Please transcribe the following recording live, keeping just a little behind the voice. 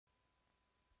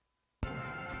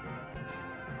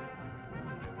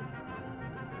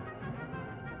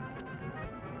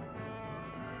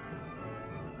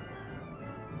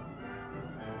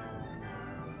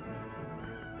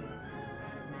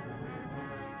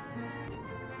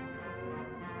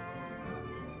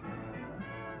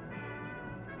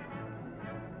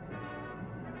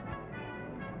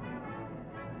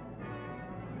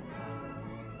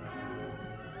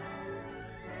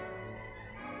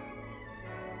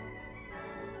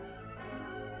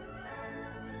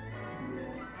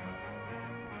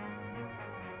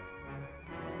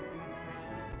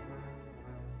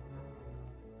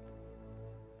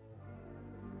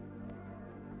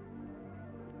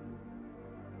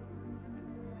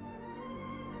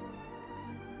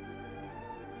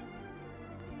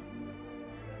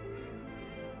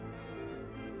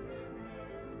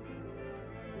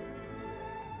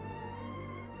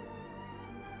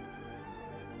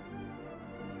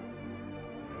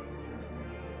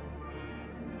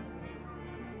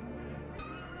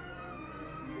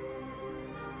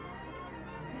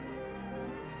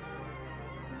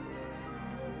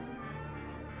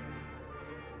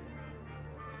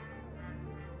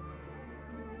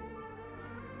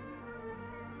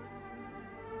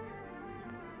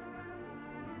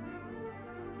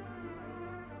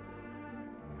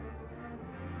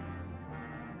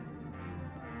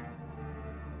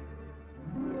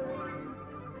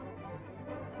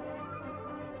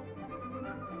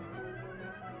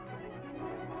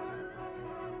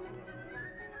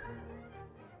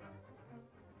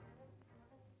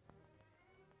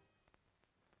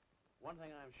One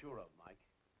thing I'm sure of, Mike.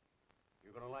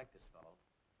 You're going to like this fellow.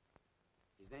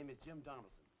 His name is Jim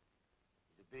Dannaldson.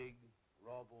 He's a big,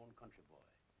 raw-boned country boy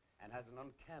and has an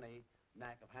uncanny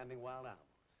knack of handling wild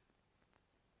animals.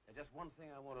 There's just one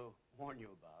thing I want to warn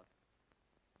you about.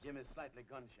 Jim is slightly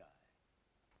gun-shy.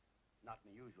 Not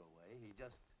in the usual way. He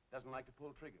just doesn't like to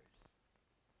pull triggers.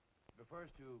 He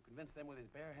prefers to convince them with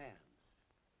his bare hands.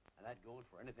 And that goes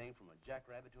for anything from a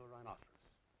jackrabbit to a rhinoceros.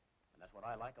 And that's what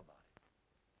I like about it.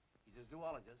 He's a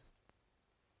zoologist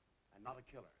and not a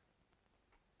killer.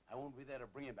 I won't be there to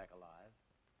bring him back alive,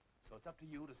 so it's up to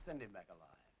you to send him back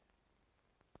alive.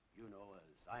 You know,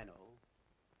 as I know,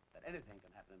 that anything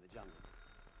can happen in the jungle.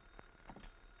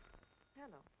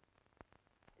 Hello.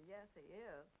 Yes, he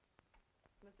is.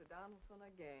 Mr. Dannaldson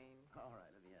again. All right,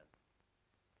 let me in.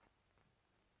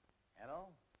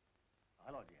 Hello? Oh,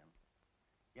 hello, Jim.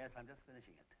 Yes, I'm just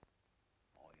finishing it.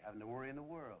 Oh, you haven't to worry in the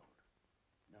world.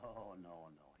 No,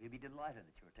 no, no. He'll be delighted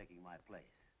that you're taking my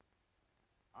place.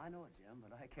 I know it, Jim,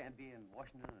 but I can't be in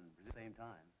Washington and Brazil at the same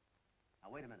time.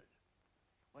 Now, wait a minute.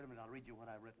 Wait a minute, I'll read you what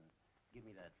I've written. Give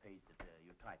me that page that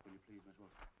you typed, will you please, Miss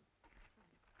Wilson?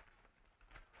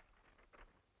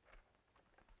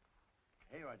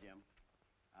 Here you are, Jim.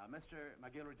 Mr.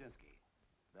 Miguel Roginsky,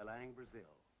 Belém,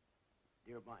 Brazil.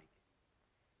 Dear Mike,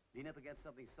 lean up against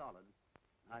something solid,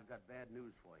 and I've got bad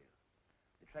news for you.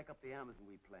 The trek up the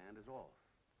Amazon we planned is off,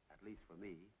 at least for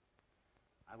me.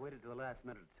 I waited to the last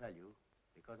minute to tell you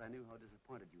because I knew how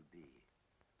disappointed you'd be.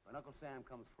 But Uncle Sam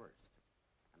comes first,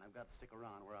 and I've got to stick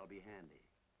around where I'll be handy.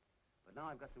 But now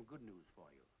I've got some good news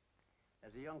for you.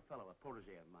 There's a young fellow, a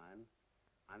protege of mine,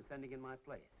 I'm sending in my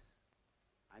place.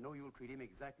 I know you'll treat him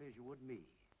exactly as you would me,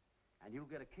 and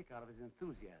you'll get a kick out of his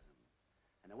enthusiasm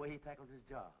and the way he tackles his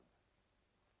job.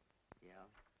 Yeah?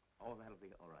 Oh, that'll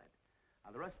be all right.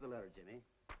 Now, the rest of the letter, Jimmy,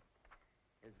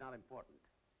 is not important.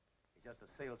 It's just a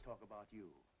sales talk about you,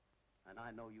 and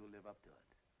I know you'll live up to it.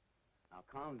 Now,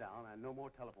 calm down and no more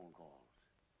telephone calls.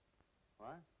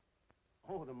 What?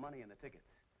 Oh, the money and the tickets.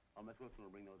 Oh, Miss Wilson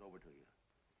will bring those over to you.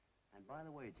 And by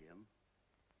the way, Jim,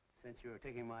 since you're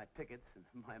taking my tickets and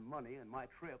my money and my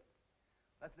trip,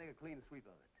 let's make a clean sweep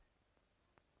of it.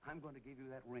 I'm going to give you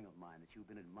that ring of mine that you've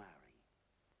been admiring,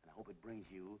 and I hope it brings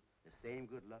you the same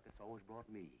good luck it's always brought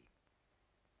me.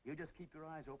 You just keep your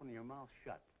eyes open and your mouth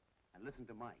shut and listen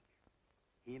to Mike.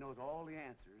 He knows all the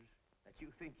answers that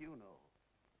you think you know.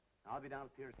 I'll be down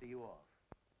at the pier to see you off.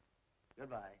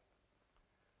 Goodbye.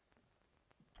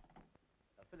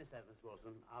 Now, finish that, Miss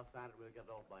Wilson. I'll sign it. We'll get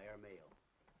it off by air mail.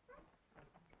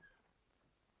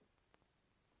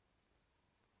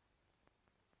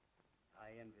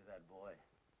 I envy that boy.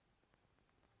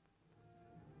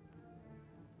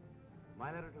 My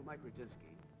letter to Mike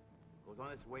Roginsky goes on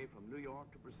its way from New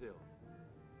York to Brazil,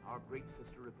 our great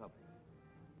sister republic,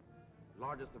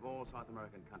 largest of all South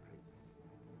American countries.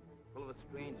 Full of a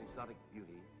strange exotic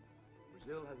beauty,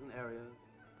 Brazil has an area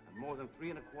of more than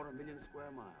 3.25 million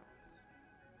square miles.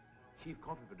 Chief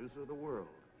coffee producer of the world,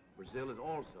 Brazil is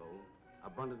also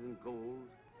abundant in gold,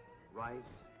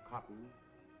 rice, cotton,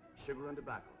 sugar, and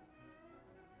tobacco.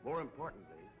 More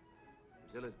importantly,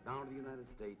 Brazil is bound to the United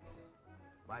States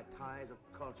by ties of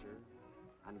culture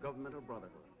and governmental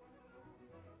brotherhood.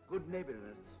 Good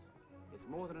neighborliness is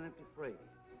more than an empty phrase,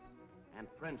 and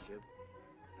friendship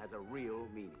has a real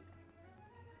meaning.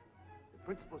 The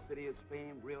principal city is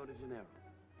famed Rio de Janeiro,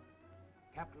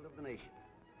 capital of the nation,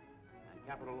 and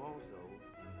capital also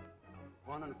of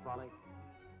fun and frolic,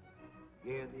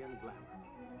 gaiety and glamour.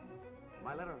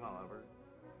 My letter, however,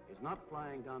 is not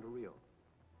flying down to Rio.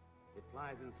 It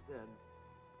flies instead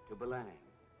to Belém.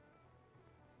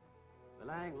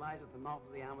 Belém lies at the mouth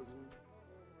of the Amazon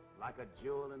like a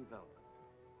jewel in velvet.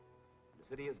 The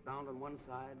city is bound on one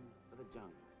side by the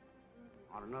jungle,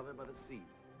 on another by the sea,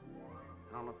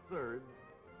 and on a third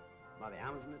by the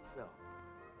Amazon itself.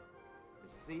 The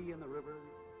sea and the river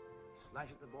slash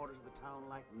at the borders of the town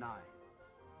like knives,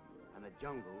 and the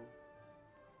jungle,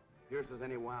 fierce as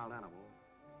any wild animal,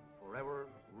 forever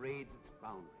raids its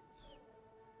boundaries.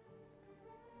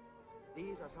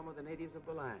 These are some of the natives of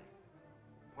Belém,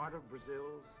 part of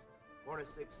Brazil's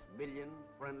 46 million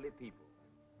friendly people.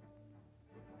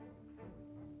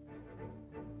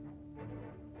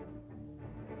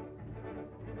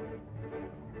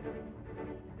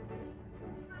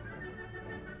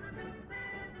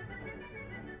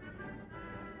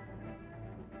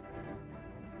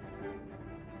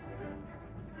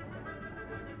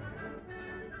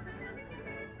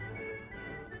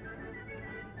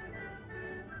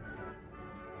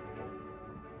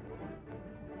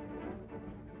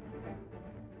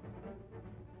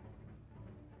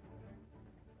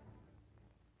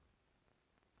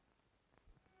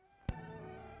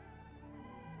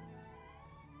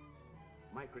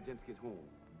 Mike Roginsky's home.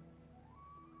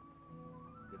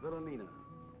 The Villa Nina,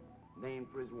 named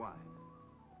for his wife,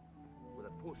 with a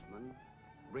postman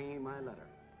bringing my letter.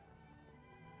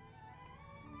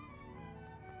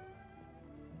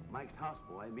 Mike's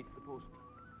houseboy meets the postman.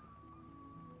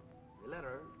 The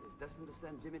letter is destined to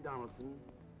send Jimmy Dannaldson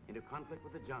into conflict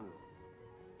with the jungle,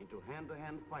 into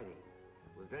hand-to-hand fighting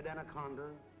with Red Anaconda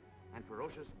and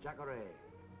ferocious Jacaré.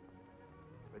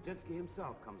 Roginsky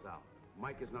himself comes out.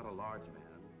 Mike is not a large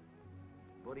man,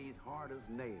 but he's hard as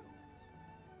nails,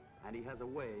 and he has a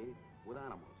way with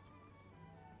animals.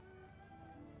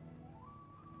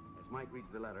 As Mike reads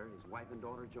the letter, his wife and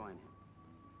daughter join him.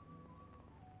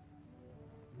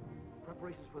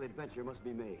 Preparations for the adventure must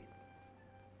be made.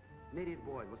 Native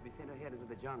boys must be sent ahead into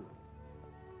the jungle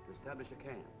to establish a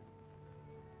camp.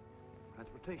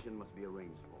 Transportation must be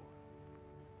arranged for.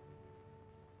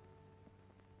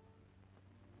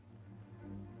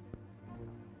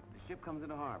 The ship comes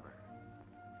into harbor,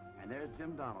 and there's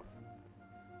Jim Dannaldson,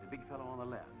 the big fellow on the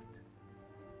left,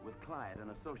 with Clyde, an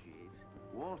associate,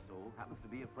 who also happens to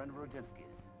be a friend of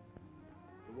Roginsky's.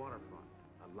 The waterfront,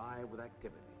 alive with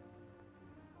activity.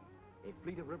 A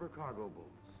fleet of river cargo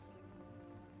boats.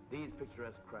 These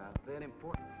picturesque craft play an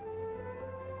important...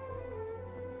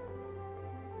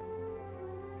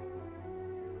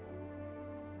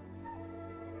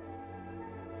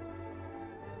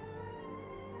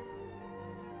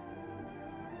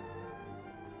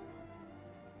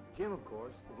 Jim, of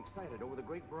course, is excited over the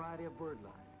great variety of bird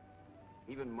life.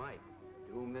 Even Mike,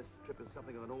 to whom this trip is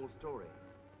something of an old story,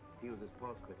 feels his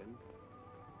pulse quicken.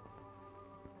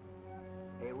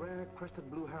 A rare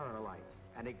crested blue heron alights,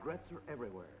 and egrets are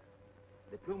everywhere.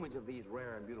 The plumage of these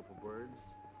rare and beautiful birds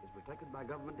is protected by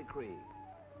government decree.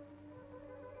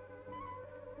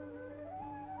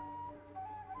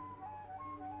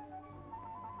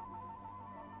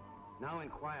 Now in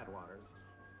quiet waters,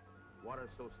 waters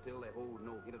so still they hold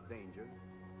no hint of danger,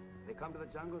 they come to the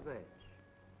jungle's edge.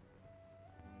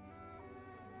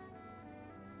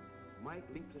 Mike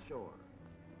leaps ashore,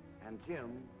 and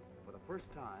Jim, for the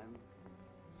first time,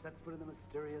 sets foot in the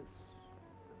mysterious,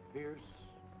 the fierce,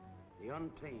 the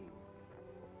untamed.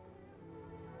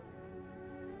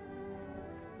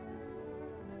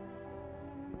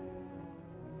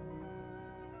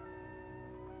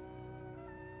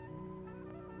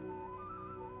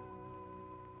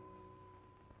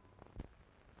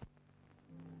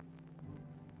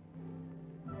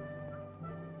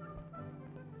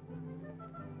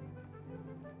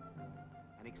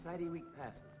 An exciting week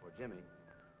passes for Jimmy.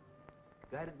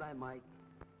 Guided by Mike,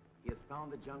 he has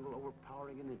found the jungle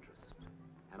overpowering in interest,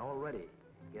 and already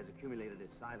he has accumulated a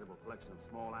sizable collection of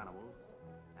small animals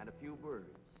and a few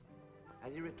birds.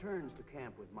 As he returns to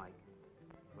camp with Mike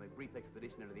from a brief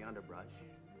expedition into the underbrush,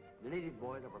 the native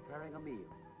boys are preparing a meal.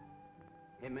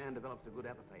 A man develops a good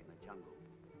appetite in the jungle,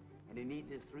 and he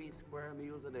needs his 3 square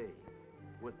meals a day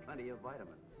with plenty of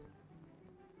vitamins.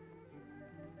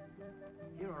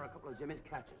 Here are a couple of Jimmy's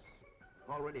catches,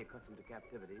 already accustomed to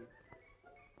captivity.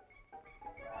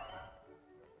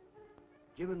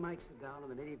 Jim and Mike sit down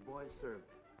and the native boys serve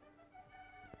them.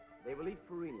 They will eat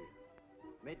farina,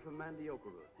 made from mandioca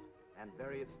root, and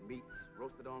various meats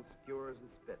roasted on skewers and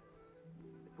spits.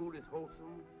 The food is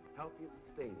wholesome, healthy, and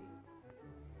sustaining.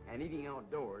 And eating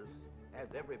outdoors, as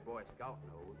every Boy Scout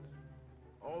knows,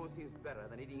 always seems better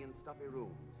than eating in stuffy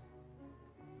rooms.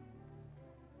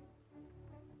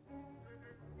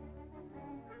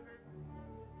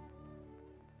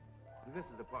 This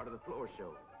is a part of the floor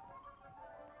show.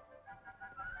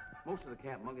 Most of the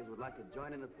camp monkeys would like to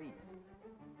join in the feast.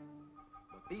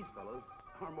 But these fellows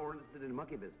are more interested in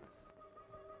monkey business.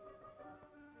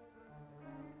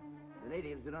 The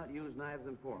natives do not use knives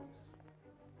and forks,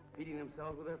 feeding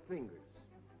themselves with their fingers,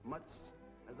 much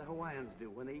as the Hawaiians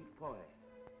do when they eat poi.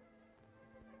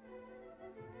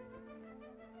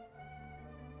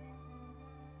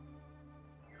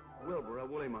 Wilbur, a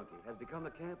woolly monkey, has become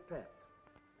the camp pet,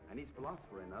 and he's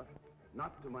philosopher enough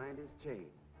not to mind his chain.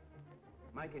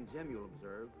 Mike and Jim, you'll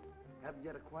observe, haven't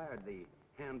yet acquired the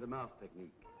hand-to-mouth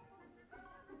technique.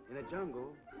 In the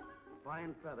jungle,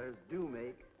 fine feathers do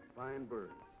make fine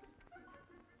birds.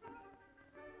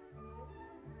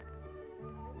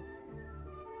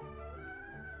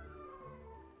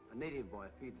 A native boy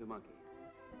feeds a monkey.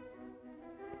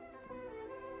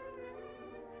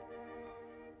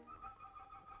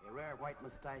 A rare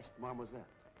white-mustached marmoset.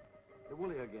 The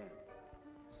woolly again,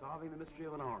 solving the mystery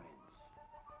of an orange.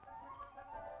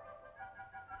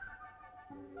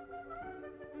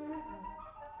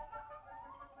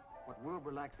 What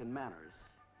Wilbur lacks in manners,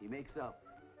 he makes up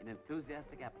in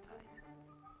enthusiastic appetite.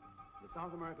 The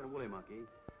South American woolly monkey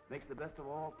makes the best of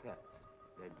all pets.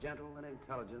 They're gentle and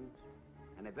intelligent,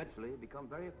 and eventually become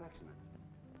very affectionate.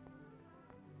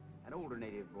 An older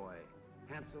native boy,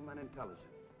 handsome and intelligent.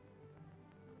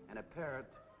 And a parrot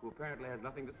who apparently has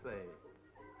nothing to say.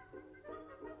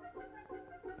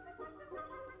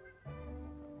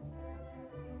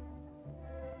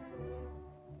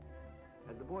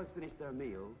 As the boys finish their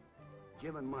meal,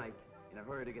 Jim and Mike, in a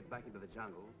hurry to get back into the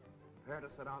jungle, prepare to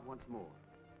set out once more.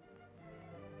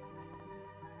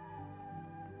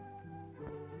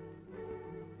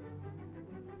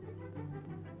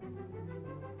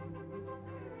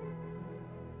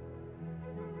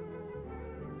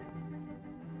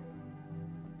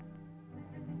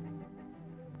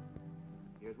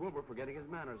 Here's Wilbur forgetting his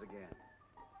manners again.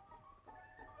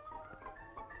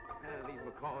 These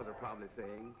macaws are probably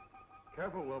saying,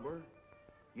 "Careful, Wilbur.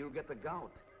 You'll get the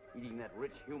gout eating that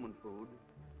rich human food."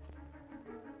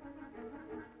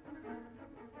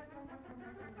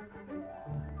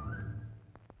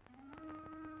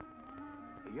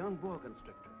 A young boa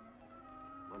constrictor,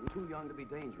 but too young to be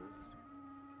dangerous.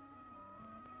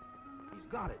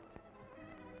 He's got it.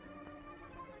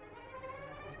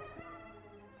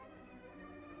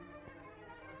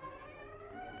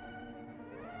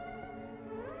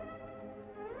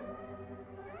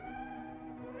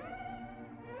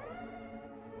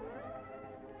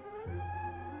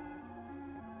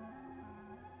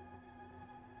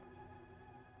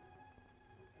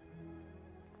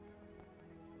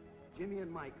 Jimmy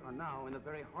and Mike are now in the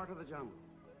very heart of the jungle,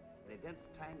 in a dense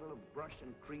tangle of brush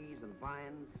and trees and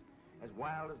vines, as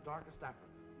wild as darkest Africa.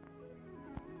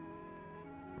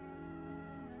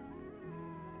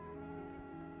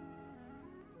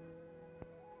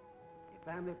 A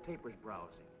family of tapirs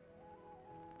browsing.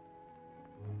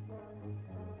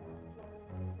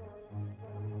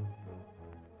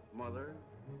 Mother,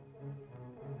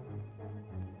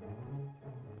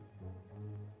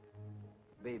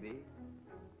 baby,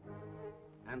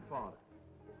 and father.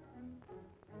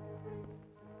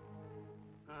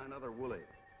 Another woolly,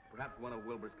 perhaps one of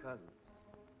Wilbur's cousins.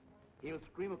 He'll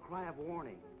scream a cry of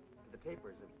warning to the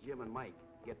tapirs if Jim and Mike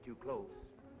get too close.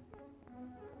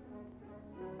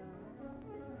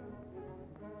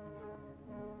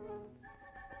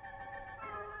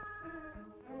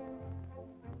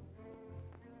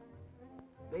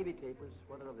 Baby tapirs,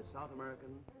 whether of the South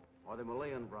American or the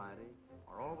Malayan variety,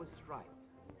 are always striped,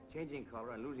 changing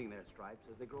color and losing their stripes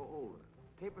as they grow older.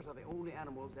 Tapirs are the only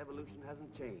animals evolution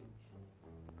hasn't changed.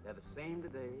 They're the same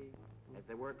today as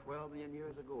they were 12 million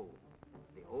years ago,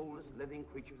 the oldest living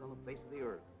creatures on the face of the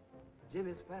earth. Jim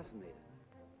is fascinated.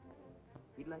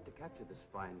 He'd like to capture this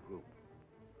fine group,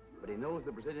 but he knows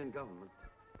the Brazilian government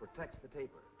protects the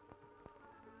tapir.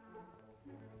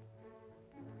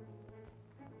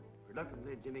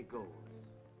 Reluctantly, Jimmy goes,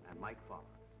 and Mike follows.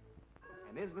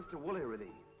 And there's Mr. Woolly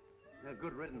relieved.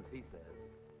 Good riddance, he says.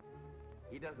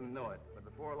 He doesn't know it, but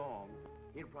before long,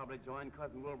 he'll probably join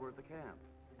Cousin Wilbur at the camp,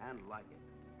 and like it.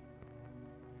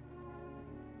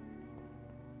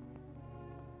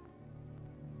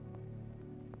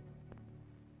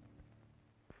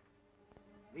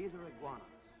 These are iguanas,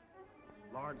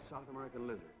 large South American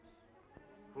lizards.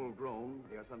 Full grown,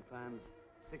 they are sometimes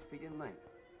 6 feet in length.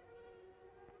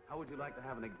 How would you like to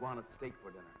have an iguana steak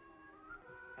for dinner?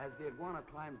 As the iguana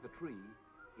climbs the tree,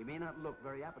 he may not look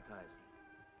very appetizing,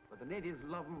 but the natives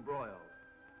love him broiled.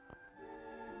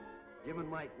 Jim and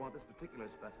Mike want this particular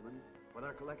specimen for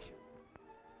their collection.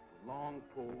 With long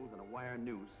poles and a wire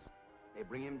noose, they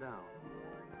bring him down.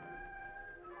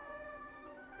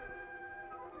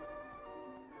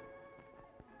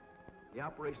 The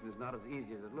operation is not as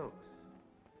easy as it looks.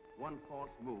 One false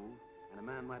move, and a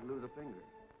man might lose a finger.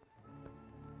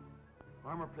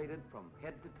 Armor plated from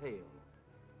head to tail.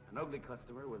 An ugly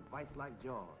customer with vice-like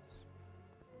jaws.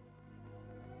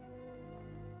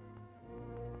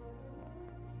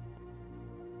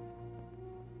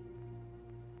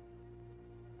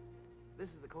 This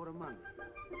is the coatimundus,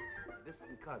 a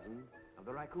distant cousin of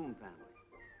the raccoon family.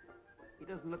 He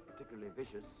doesn't look particularly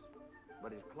vicious,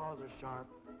 but his claws are sharp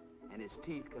and his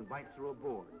teeth can bite through a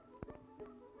board.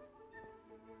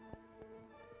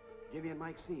 Jimmy and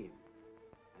Mike see him,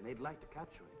 and they'd like to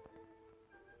capture him.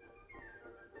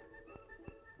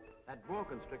 That boa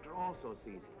constrictor also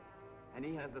sees him, and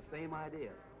he has the same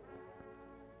idea.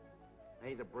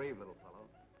 He's a brave little fellow,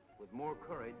 with more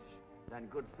courage than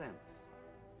good sense.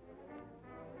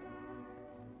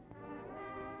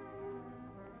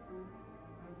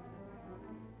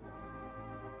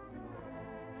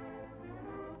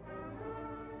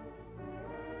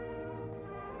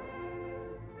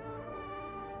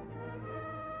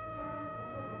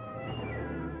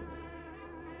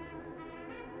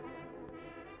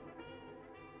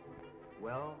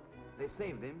 Well, they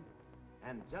saved him,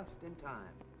 and just in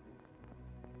time.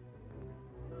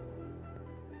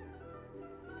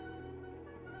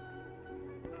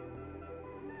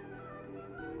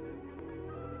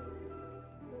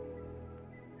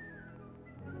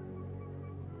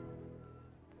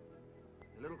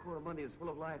 The little coat of money is full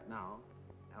of life now,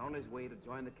 and on his way to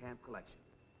join the camp collection.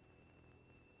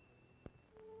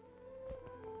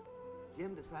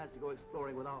 Jim decides to go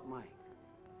exploring without Mike.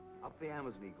 Up the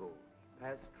Amazon he goes,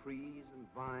 past trees and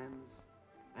vines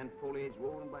and foliage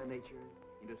woven by nature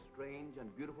into strange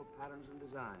and beautiful patterns and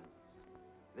designs.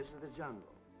 This is the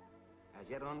jungle, as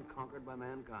yet unconquered by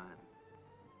mankind.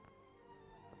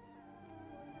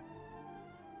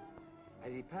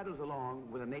 As he paddles along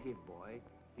with a native boy,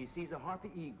 he sees a harpy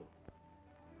eagle.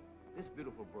 This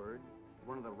beautiful bird is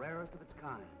one of the rarest of its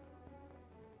kind.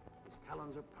 His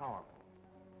talons are powerful,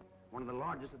 one of the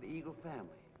largest of the eagle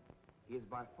family. He is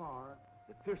by far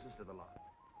the fiercest of the lot.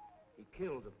 He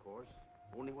kills, of course,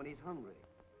 only when he's hungry,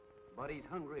 but he's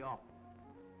hungry often.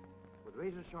 With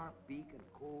razor-sharp beak and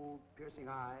cold, piercing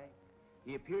eye,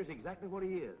 he appears exactly what he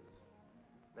is,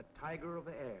 the tiger of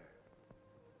the air.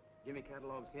 Jimmy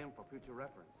catalogs him for future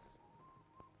reference.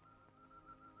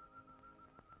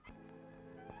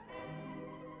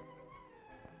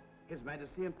 His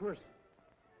Majesty in person.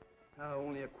 How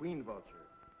only a queen vulture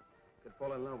could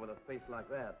fall in love with a face like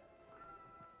that.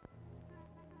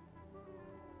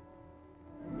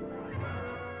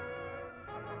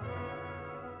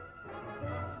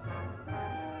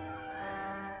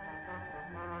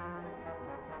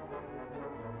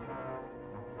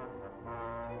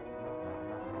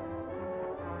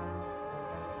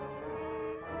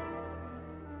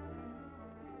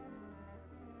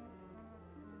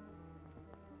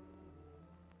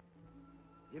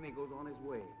 Jimmy goes on his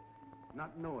way,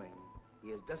 not knowing he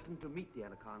is destined to meet the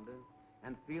anaconda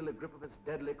and feel the grip of its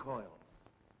deadly coils.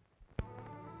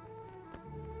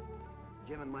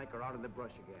 Jim and Mike are out in the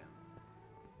brush again.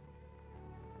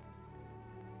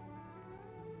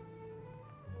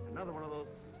 Another one of those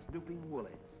snooping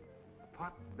woolies,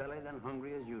 pot-bellied and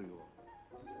hungry as usual.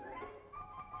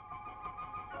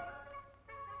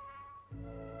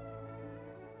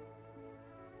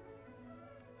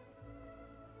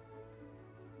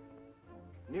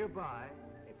 Nearby,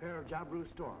 a pair of jabiru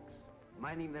storks,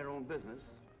 minding their own business,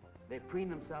 they preen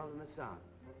themselves in the sun.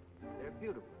 They're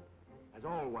beautiful, as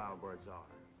all wild birds are.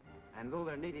 And though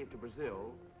they're native to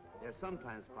Brazil, they're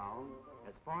sometimes found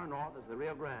as far north as the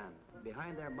Rio Grande.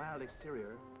 Behind their mild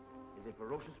exterior is a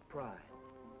ferocious pride.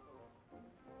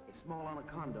 A small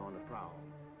anaconda on the prowl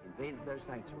invades their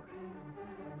sanctuary.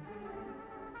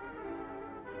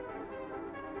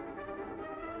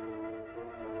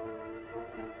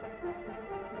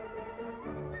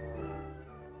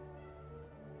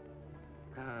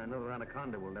 Another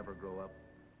anaconda will never grow up.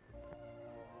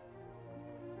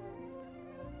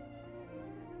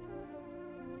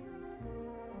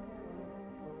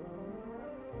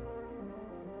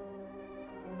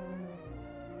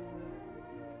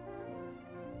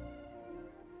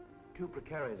 Two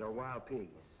precaries are wild pigs.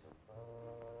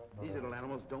 These little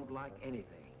animals don't like anything,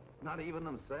 not even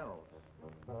themselves.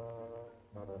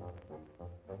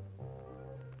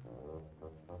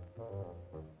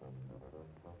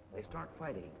 They start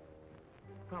fighting,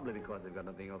 probably because they've got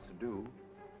nothing else to do.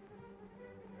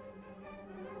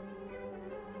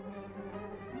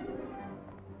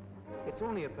 It's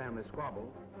only a family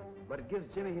squabble, but it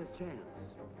gives Jimmy his chance.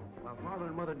 While father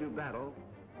and mother do battle,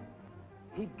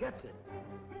 he gets it.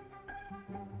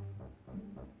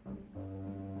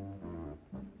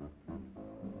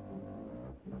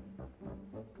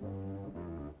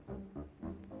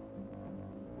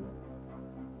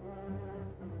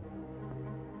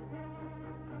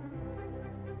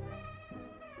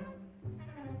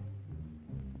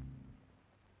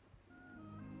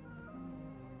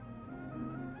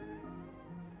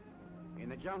 In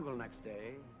the jungle next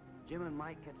day, Jim and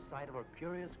Mike catch sight of a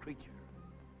curious creature,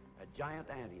 a giant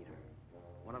anteater,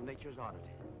 one of nature's oddities.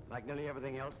 Like nearly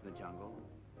everything else in the jungle,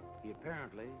 he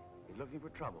apparently is looking for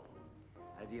trouble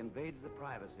as he invades the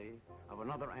privacy of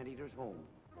another anteater's home.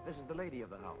 This is the lady of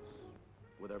the house,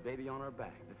 with her baby on her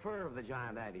back. The fur of the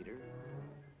giant anteater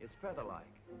is feather-like,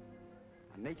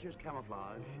 and nature's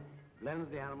camouflage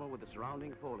blends the animal with the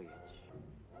surrounding foliage.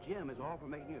 Jim is all for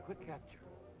making a quick capture,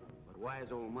 but wise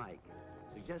old Mike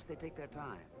suggests they take their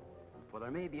time, for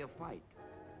there may be a fight,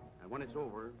 and when it's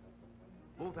over,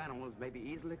 both animals may be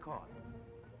easily caught.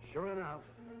 Sure enough,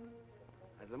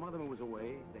 as the mother moves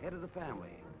away, the head of the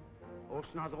family, old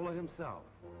Snarzola himself,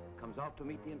 comes out to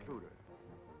meet the intruder.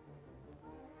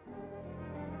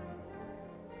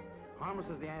 Harmless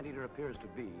as the anteater appears to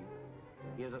be,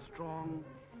 He has a strong,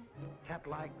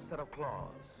 cat-like set of claws,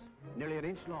 nearly an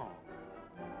inch long.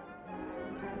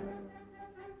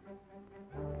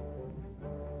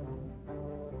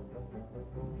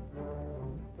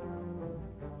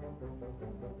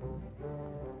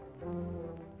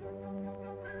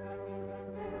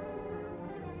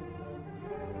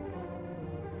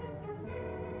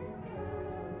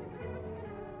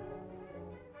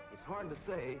 It's hard to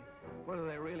say whether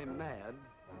they're really mad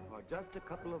or just a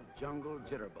couple of jungle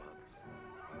jitterbugs.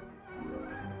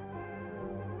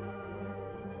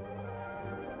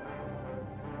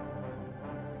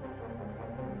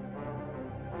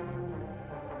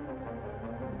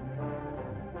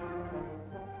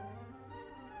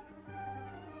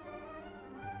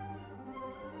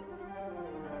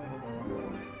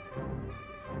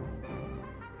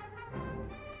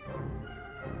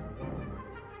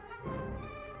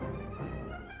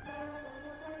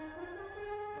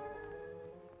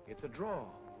 It's a draw.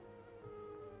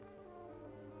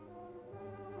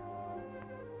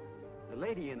 The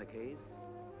lady in the case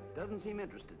doesn't seem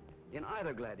interested in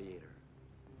either gladiator,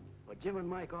 but Jim and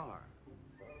Mike are.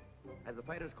 As the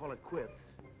fighters call it quits,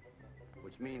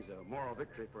 which means a moral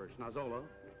victory for Schnazzola,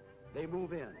 they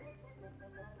move in.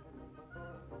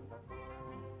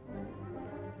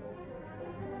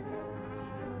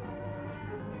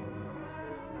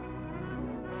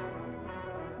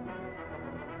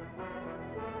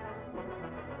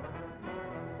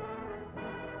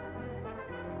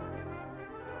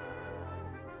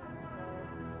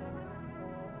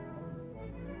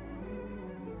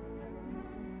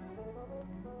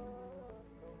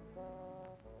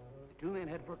 The two men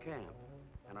head for camp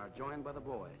and are joined by the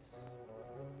boys.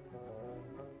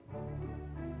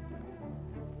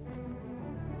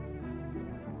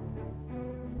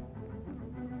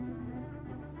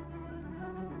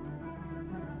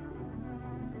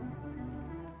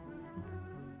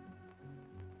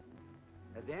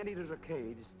 As the anteaters are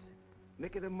caged,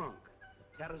 Mickey the monk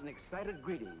chatters an excited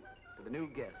greeting to the new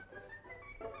guests.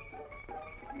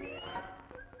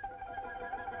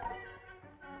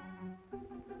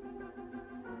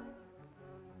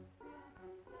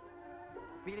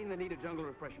 Feeling the need of jungle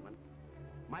refreshment,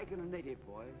 Mike and a native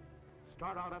boy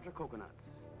start out after coconuts.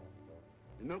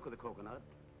 The milk of the coconut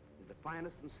is the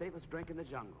finest and safest drink in the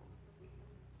jungle.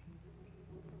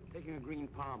 Taking a green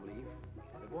palm leaf,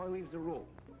 the boy weaves a rope,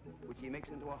 which he makes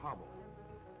into a hobble.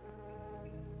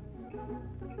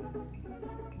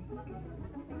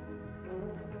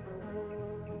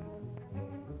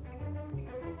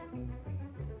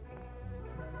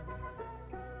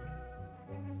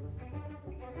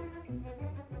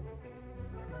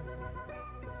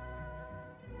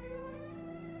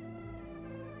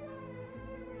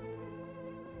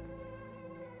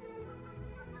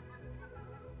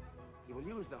 He will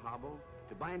use the hobble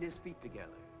to bind his feet together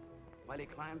while he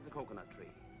climbs the coconut tree.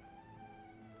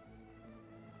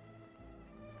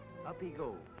 Up he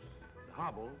goes, the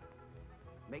hobble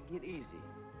making it easy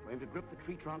for him to grip the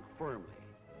tree trunk firmly,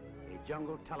 a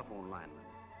jungle telephone lineman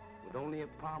with only a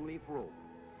palm leaf rope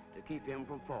to keep him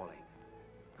from falling.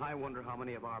 I wonder how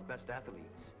many of our best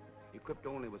athletes, equipped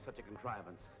only with such a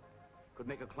contrivance, could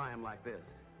make a climb like this.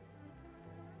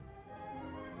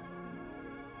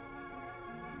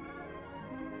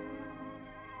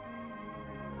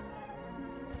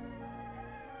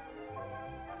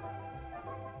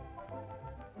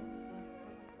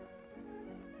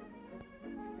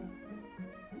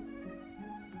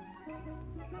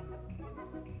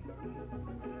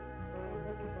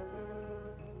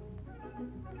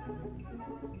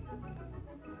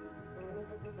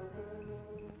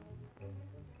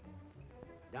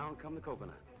 Down come the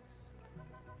coconuts.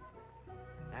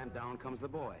 And down comes the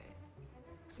boy,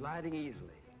 sliding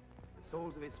easily, the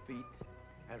soles of his feet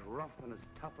as rough and as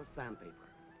tough as sandpaper.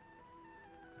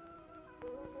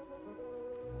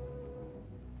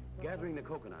 Gathering the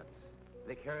coconuts,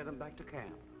 they carry them back to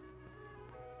camp.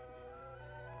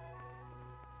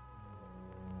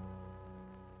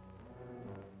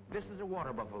 This is a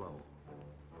water buffalo.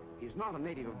 He's not a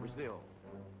native of Brazil.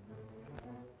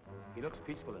 He looks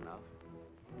peaceful enough,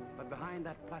 but behind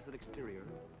that placid exterior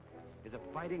is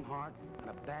a fighting heart and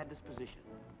a bad disposition.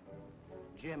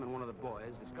 Jim and one of the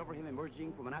boys discover him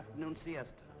emerging from an afternoon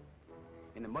siesta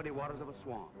in the muddy waters of a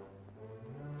swamp.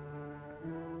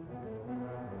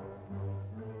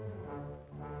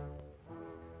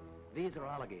 These are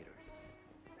alligators.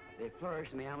 They flourish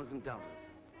in the Amazon deltas,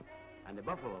 and the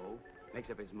buffalo makes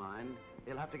up his mind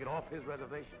he'll have to get off his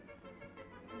reservation.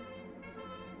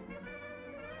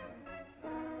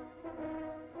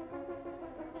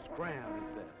 Scram, he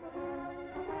said.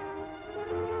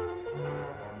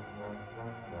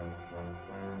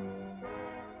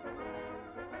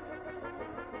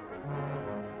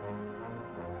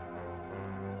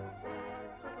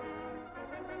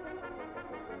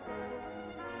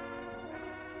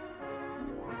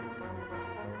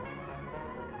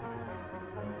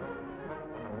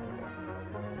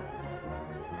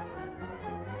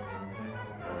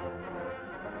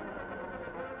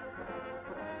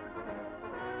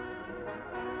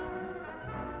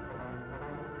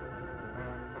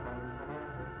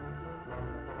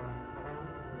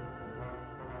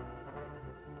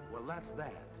 that's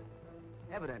that.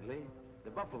 Evidently,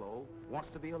 the buffalo wants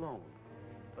to be alone.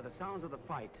 But the sounds of the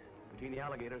fight between the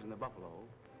alligators and the buffalo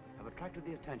have attracted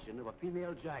the attention of a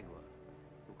female jaguar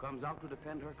who comes out to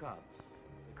defend her cubs.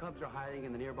 The cubs are hiding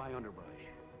in the nearby underbrush.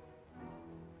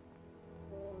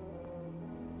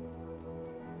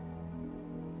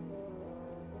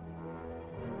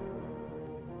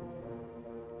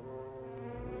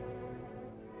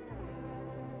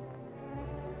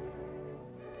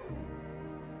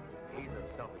 He's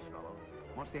a selfish fellow.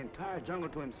 Wants the entire jungle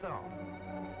to himself.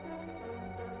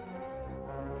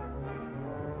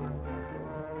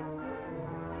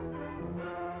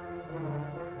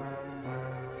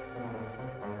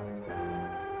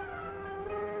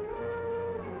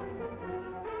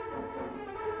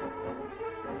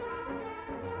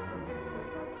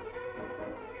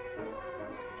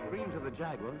 Screams of the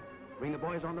jaguar bring the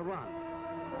boys on the run.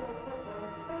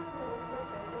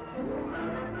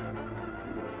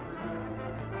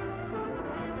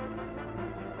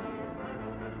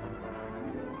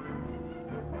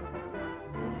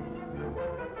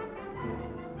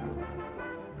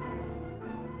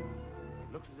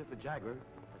 It looks as if the jaguar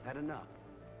has had enough.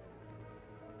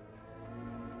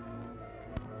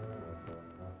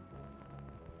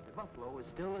 The buffalo is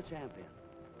still a champion.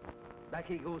 Back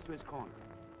he goes to his corner.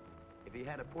 If he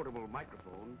had a portable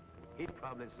microphone, he'd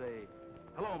probably say,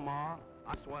 "Hello, Ma,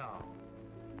 I'm swell."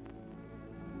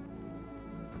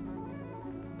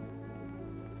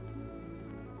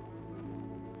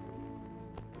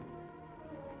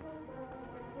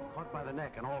 Caught by the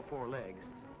neck and all four legs,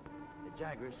 the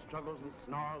jaguar struggles and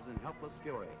snarls in helpless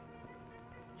fury.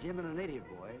 Jim and a native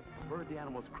boy heard the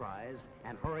animal's cries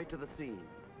and hurried to the scene.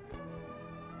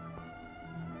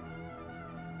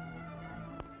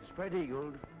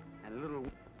 Spread-eagled and a little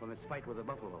from its fight with the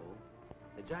buffalo,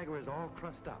 the jaguar is all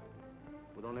trussed up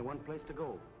with only one place to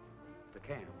go, to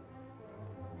camp.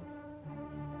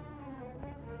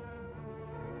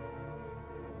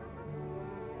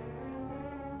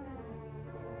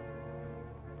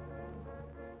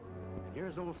 And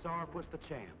here's old Sourpuss the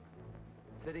champ,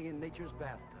 sitting in nature's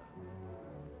bathtub.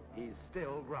 He's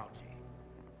still grouchy.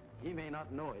 He may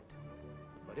not know it,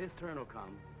 but his turn will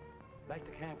come, back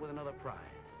to camp with another prize.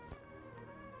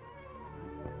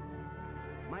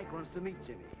 Mike runs to meet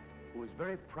Jimmy, who is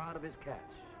very proud of his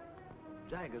catch.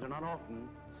 Jaguars are not often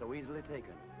so easily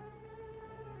taken.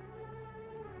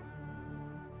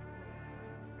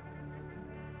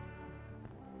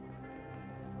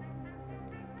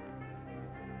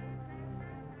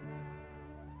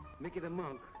 Mickey the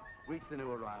monk greets the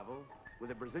new arrival with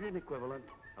the Brazilian equivalent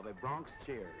of a Bronx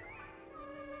cheer.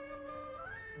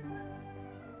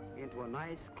 Into a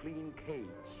nice, clean cage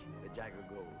the jaguar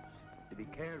goes, to be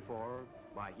cared for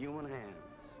by human hands.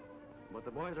 But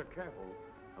the boys are careful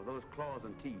of those claws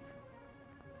and teeth.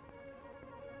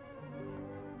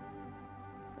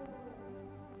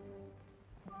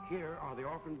 Here are the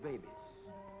orphan babies.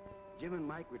 Jim and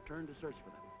Mike returned to search for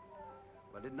them,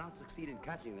 but did not succeed in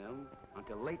catching them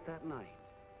until late that night.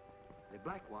 The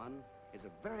black one is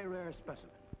a very rare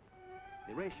specimen.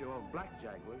 The ratio of black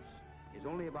jaguars is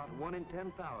only about 1 in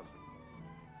 10,000.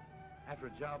 After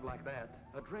a job like that,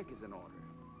 a drink is in order.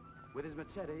 With his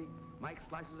machete, Mike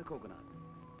slices a coconut.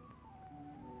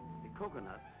 The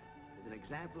coconut is an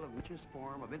example of nature's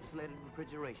form of insulated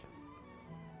refrigeration.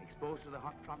 Exposed to the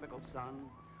hot tropical sun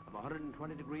of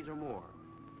 120 degrees or more,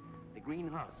 the green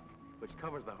husk, which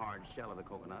covers the hard shell of the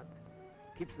coconut,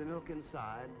 keeps the milk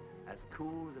inside as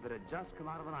cool as if it had just come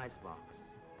out of an icebox.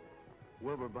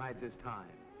 Wilbur bides his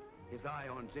time, his eye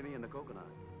on Jimmy and the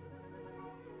coconut.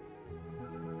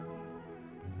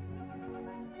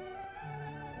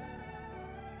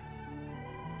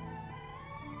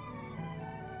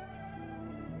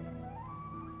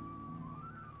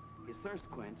 His thirst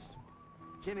quenched,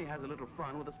 Jimmy has a little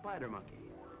fun with a spider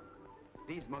monkey.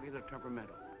 These monkeys are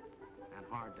temperamental and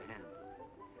hard to handle.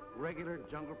 Regular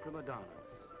jungle prima donnas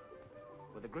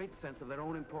with a great sense of their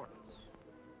own importance.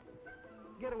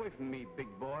 "Get away from me, big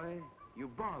boy. You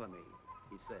bother me,"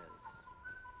 he says.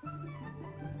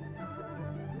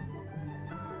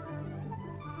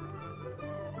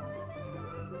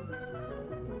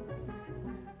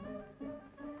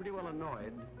 Pretty well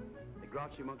annoyed, the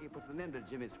grouchy monkey puts an end to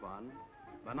Jimmy's fun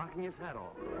by knocking his hat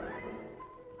off.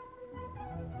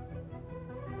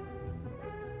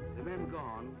 The men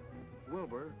gone,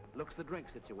 Wilbur looks the drink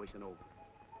situation over.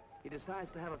 He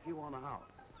decides to have a few on the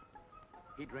house.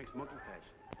 He drinks monkey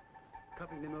fashion,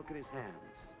 cupping the milk in his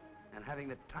hands and having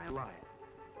the time of life.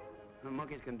 The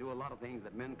monkeys can do a lot of things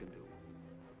that men can do,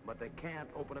 but they can't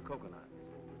open a coconut.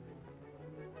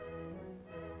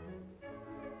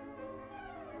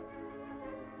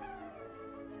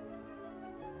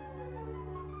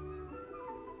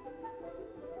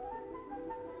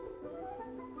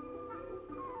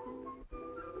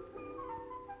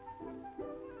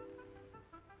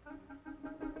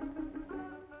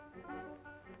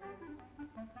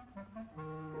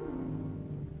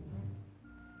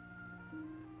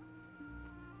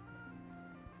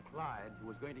 guide, who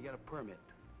was going to get a permit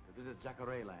to visit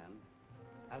Jacaré land,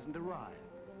 hasn't arrived.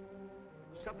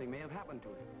 Something may have happened to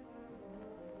him.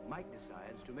 Mike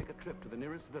decides to make a trip to the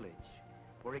nearest village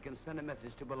where he can send a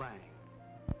message to Belang.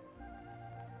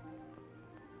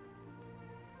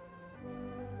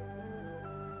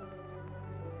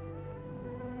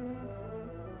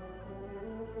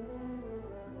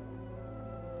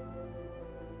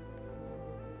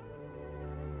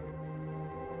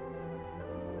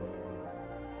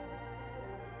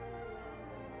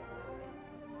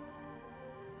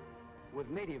 With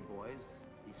native boys,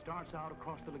 he starts out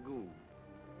across the lagoon,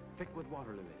 thick with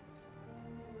water lilies.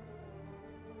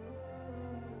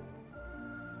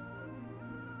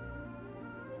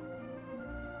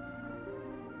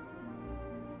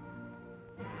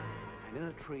 And in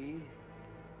a tree,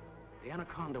 the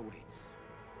anaconda waits,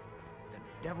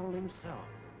 the devil himself.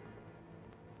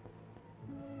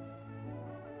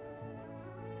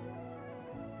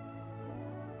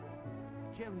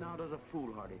 Jim now does a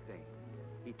foolhardy thing.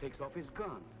 He takes off his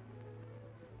gun.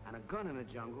 And a gun in the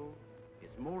jungle is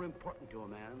more important to a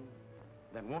man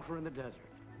than water in the desert.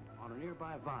 On a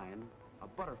nearby vine, a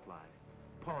butterfly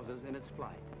pauses in its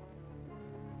flight.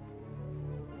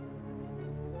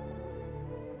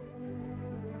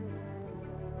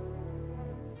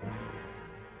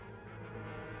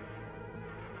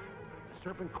 The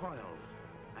serpent coils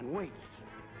and waits.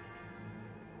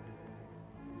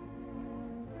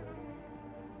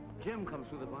 Jim comes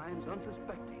through the vines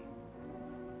unsuspecting,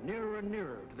 nearer and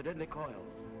nearer to the deadly coils.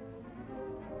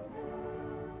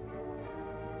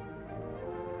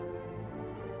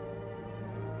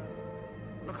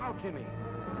 Look out, Jimmy.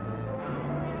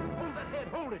 Hold that head,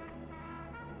 hold it.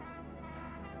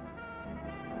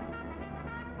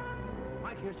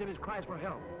 Mike hears Jimmy's cries for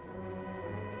help.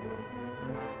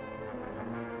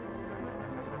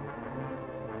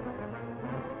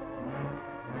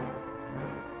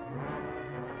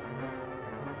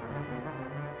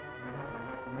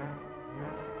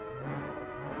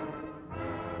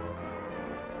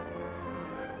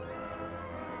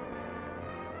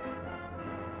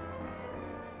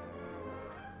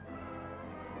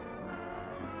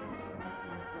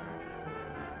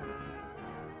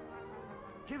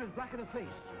 Jim is black in the face,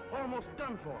 almost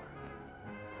done for.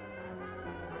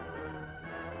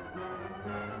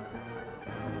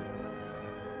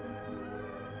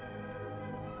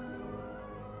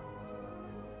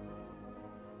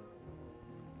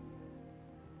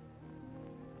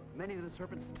 Many of the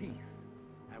serpent's teeth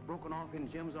have broken off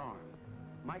in Jim's arm.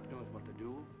 Mike knows what to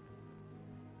do.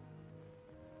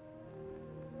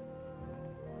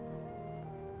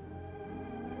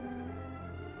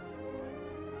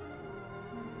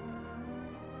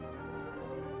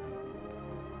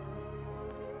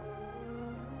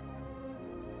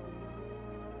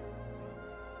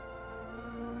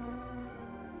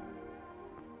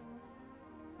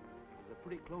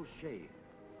 Pretty close shave.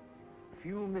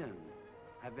 Few men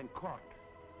have been caught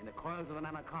in the coils of an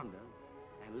anaconda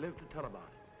and lived to tell about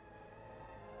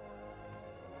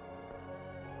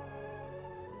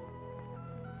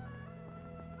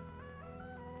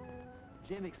it.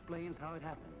 Jim explains how it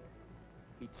happened.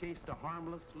 He chased a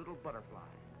harmless little butterfly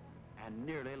and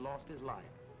nearly lost his life.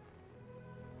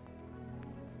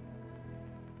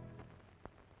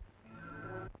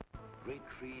 Great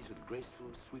trees with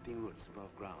graceful, sweeping roots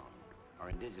above ground are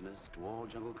indigenous to all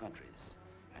jungle countries,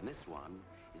 and this one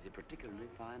is a particularly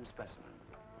fine specimen.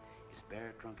 Its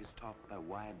bare trunk is topped by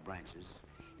wide branches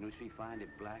in which we find a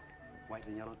black, white,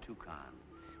 and yellow toucan,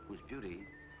 whose beauty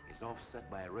is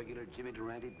offset by a regular Jimmy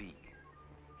Durante beak.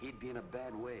 He'd be in a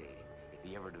bad way if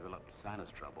he ever developed sinus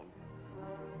trouble.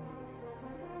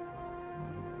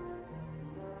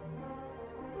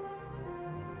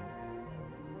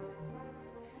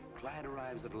 Clyde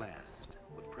arrives at last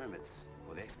with permits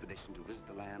for the expedition to visit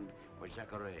the land where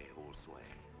Jacaré holds sway.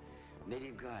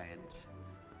 Native guides,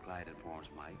 Clyde informs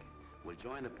Mike, will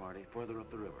join the party further up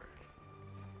the river.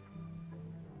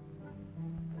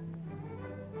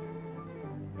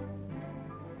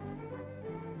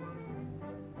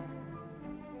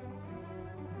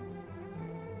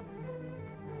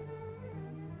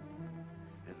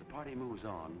 As the party moves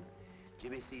on,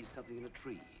 Jimmy sees something in a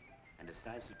tree and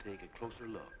decides to take a closer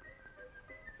look.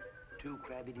 Two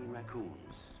crab-eating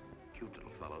raccoons, cute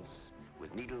little fellows,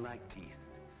 with needle-like teeth,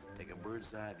 take a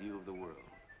bird's-eye view of the world.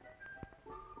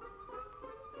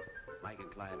 Mike and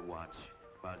Clyde watch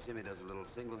while Jimmy does a little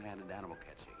single-handed animal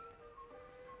catching.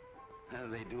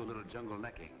 They do a little jungle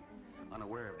necking,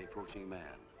 unaware of the approaching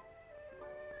man.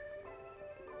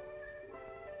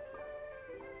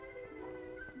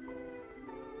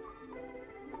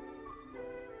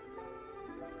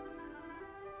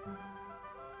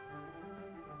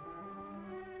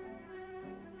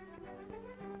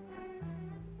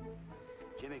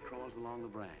 miles along the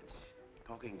branch,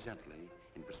 talking gently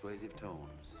in persuasive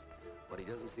tones, but he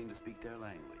doesn't seem to speak their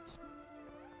language.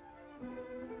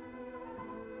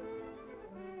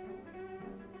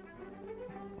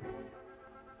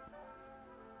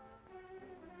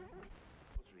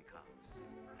 Closer he comes,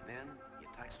 and then he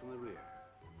attacks from the rear.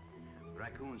 The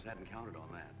raccoons hadn't counted on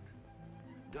that.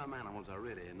 Dumb animals are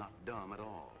really not dumb at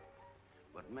all,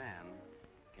 but man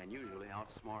can usually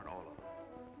outsmart all of them.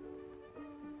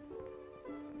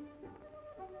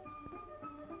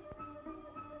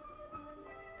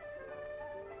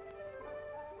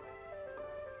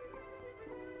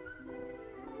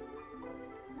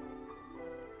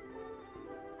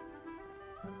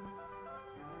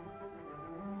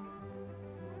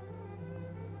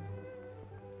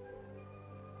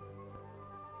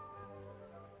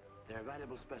 They're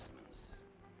valuable specimens.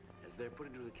 As they're put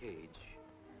into the cage,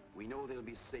 we know they'll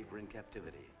be safer in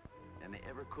captivity than they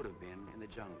ever could have been in the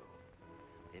jungle.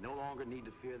 They no longer need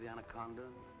to fear the anaconda,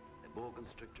 the boa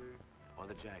constrictor, or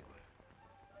the jaguar.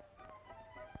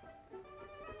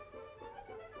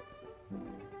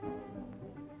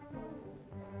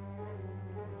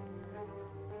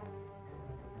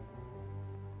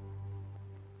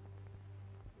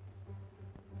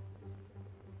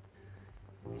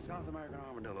 The South American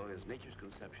armadillo is nature's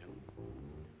conception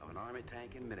of an army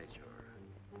tank in miniature.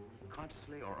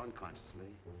 Consciously or unconsciously,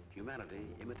 humanity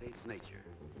imitates nature,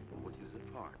 of which it is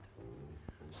a part.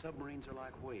 Submarines are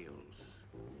like whales.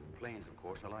 Planes, of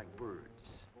course, are like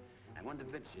birds. And when Da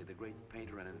Vinci, the great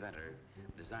painter and inventor,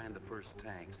 designed the first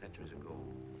tank centuries ago,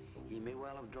 he may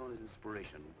well have drawn his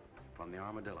inspiration from the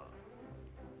armadillo.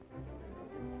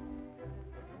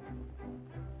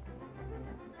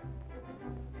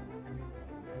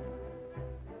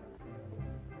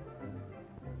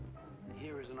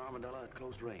 Here is an armadillo at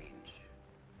close range.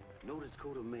 Note its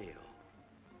coat of mail,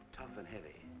 tough and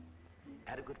heavy.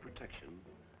 Adequate protection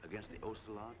against the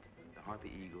ocelot, the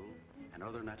harpy eagle, and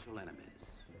other natural enemies.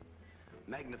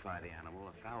 Magnify the animal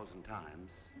 1,000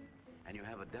 times, and you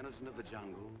have a denizen of the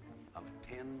jungle of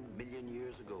 10 million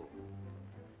years ago.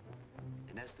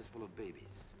 The nest is full of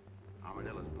babies.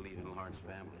 Armadillos believe in large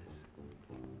families.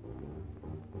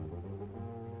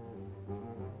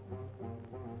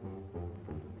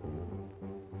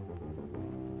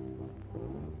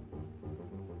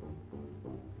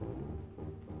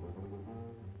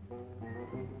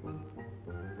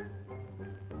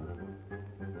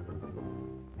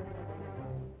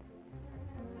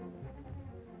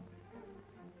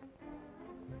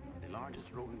 The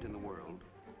largest rodent in the world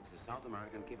is the South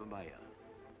American capybara.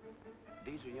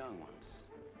 These are young ones,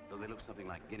 though they look something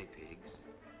like guinea pigs.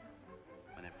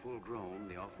 When they're full grown,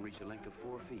 they often reach a length of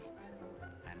 4 feet,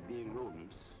 and being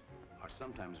rodents are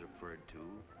sometimes referred to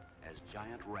as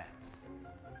giant rats.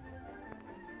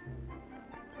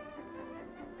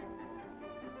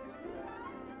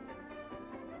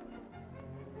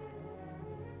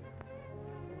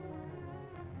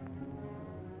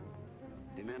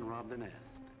 The men rob the nest.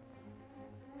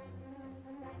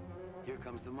 Here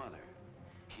comes the mother.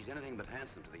 She's anything but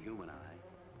handsome to the human eye.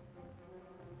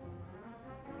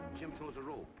 Jim throws a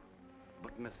rope,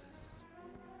 but misses.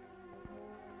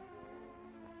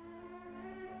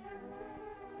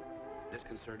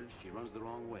 Disconcerted, she runs the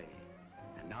wrong way,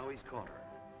 and now he's caught her.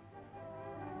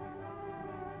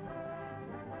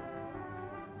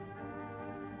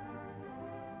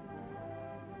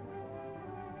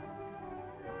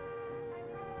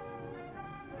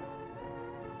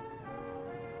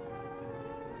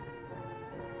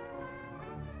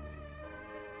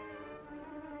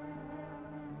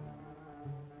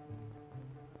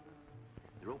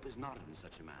 The rope is knotted in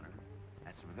such a manner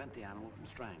as to prevent the animal from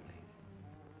strangling.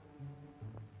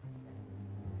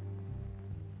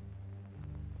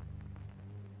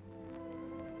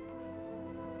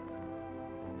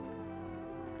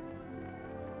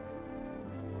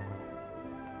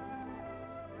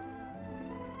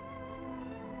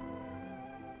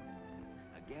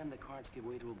 Again, the carts give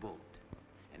way to a boat,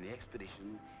 and the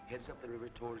expedition heads up the river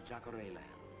towards Jacaré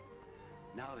land.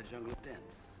 Now the jungle is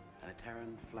dense, and the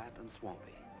terrain flat and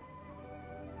swampy.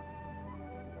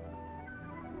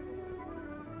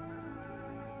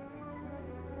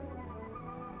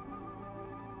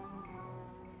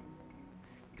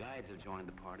 Guides have joined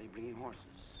the party, bringing horses.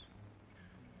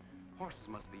 Horses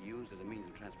must be used as a means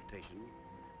of transportation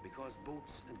because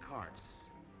boats and carts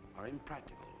are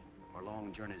impractical for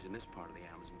long journeys in this part of the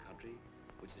Amazon country,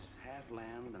 which is half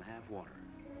land and half water.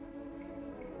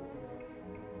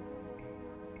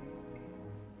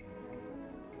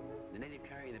 The native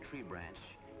carrying the tree branch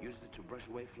uses it to brush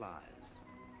away flies.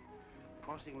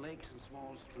 Crossing lakes and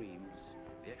small streams,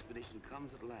 the expedition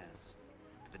comes at last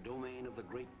to the domain of the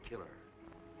great killer,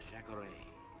 Jacaré.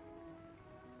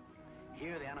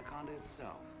 Here the anaconda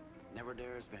itself never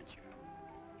dares venture.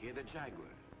 Here the jaguar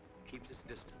keeps its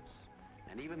distance,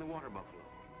 and even the water buffalo,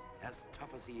 as tough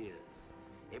as he is,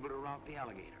 able to rout the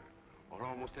alligator or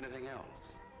almost anything else,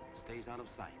 stays out of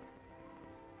sight.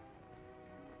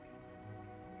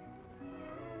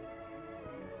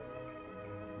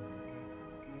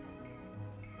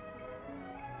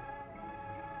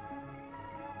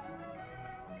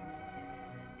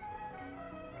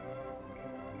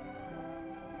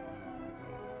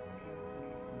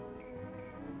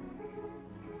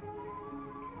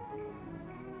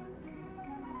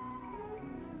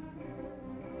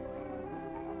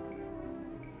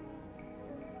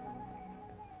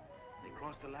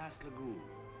 Across the last lagoon,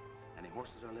 and the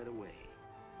horses are led away.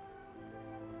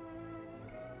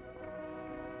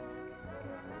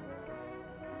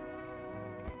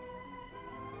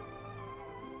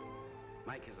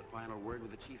 Mike has a final word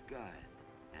with the chief guide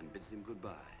and bids him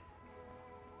goodbye.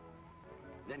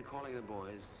 Then, calling the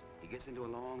boys, he gets into a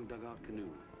long dugout canoe.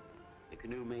 The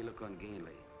canoe may look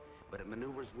ungainly, but it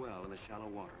maneuvers well in the shallow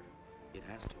water. It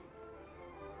has to.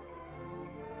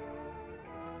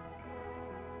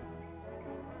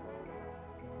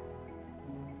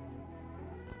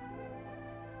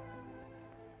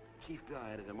 Chief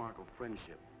guide, as a mark of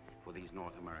friendship for these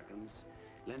North Americans,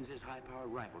 lends his high-powered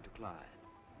rifle to Clyde.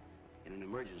 In an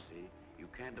emergency, you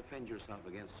can't defend yourself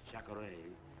against Jacaré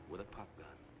with a pop gun.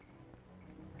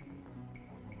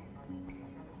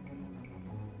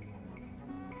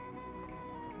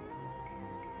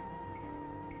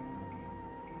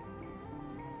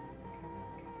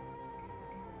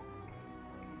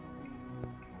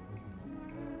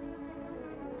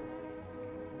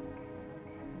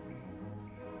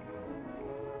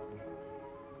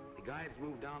 The guides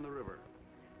move down the river,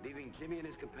 leaving Jimmy and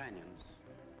his companions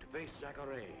to face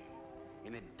Jacaré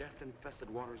in the death-infested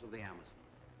waters of the Amazon.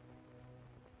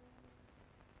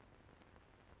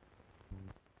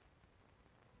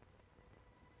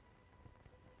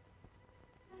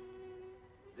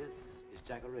 This is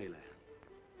Jacaré land,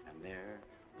 and there,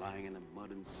 lying in the mud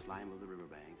and slime of the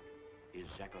riverbank, is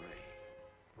Jacaré.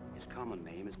 His common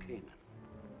name is Cayman.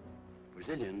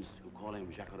 Brazilians, who call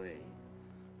him Jacaré,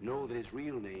 know that his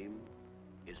real name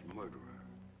is Murderer.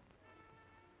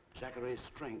 Jacaré's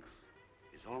strength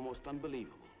is almost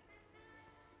unbelievable,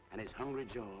 and his hungry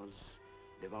jaws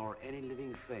devour any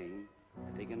living thing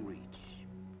that they can reach.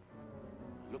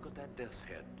 Look at that death's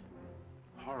head,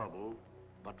 horrible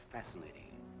but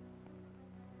fascinating.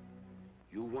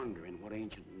 You wonder in what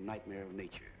ancient nightmare of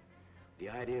nature the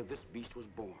idea of this beast was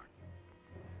born.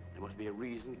 There must be a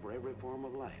reason for every form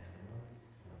of life,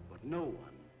 but no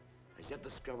one has yet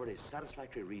discovered a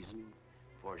satisfactory reason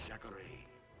for Jacaré.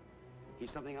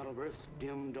 He's something out of Earth's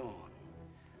dim dawn,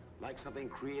 like something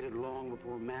created long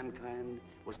before mankind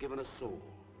was given a soul.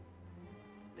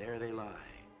 There they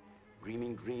lie,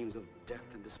 dreaming dreams of death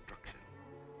and destruction.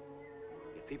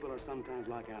 If people are sometimes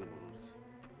like animals,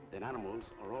 then animals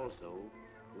are also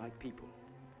like people.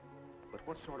 But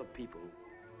what sort of people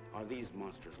are these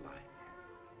monsters like?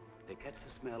 They catch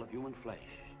the smell of human flesh.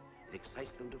 It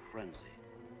excites them to frenzy.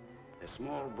 Their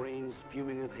small brains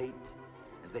fuming with hate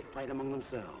as they fight among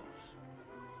themselves.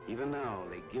 Even now,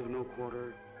 they give no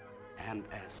quarter and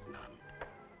ask none.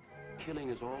 Killing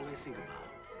is all they think about,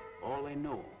 all they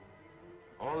know,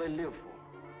 all they live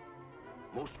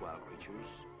for. Most wild creatures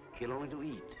kill only to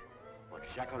eat, but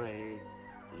Jacaré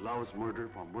loves murder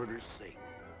for murder's sake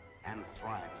and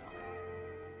thrives on it.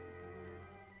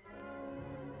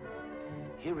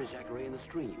 Here is Jacaré in the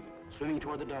stream, swimming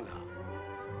toward the dugout.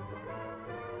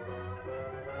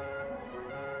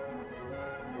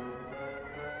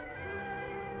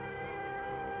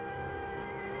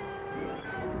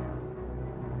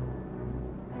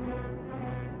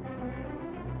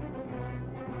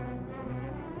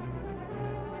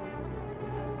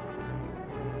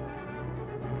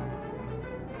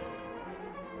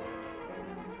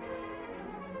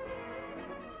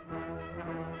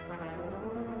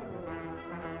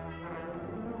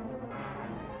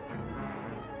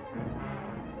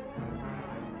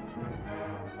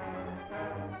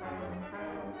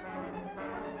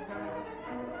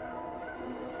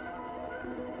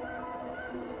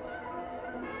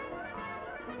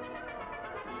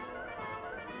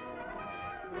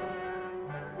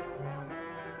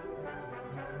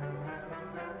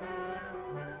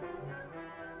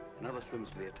 Another swims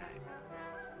to the attack.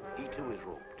 He too is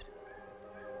roped.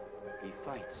 He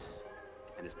fights,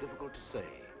 and it's difficult to say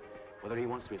whether he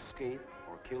wants to escape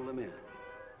or kill the men.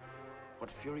 What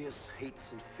furious hates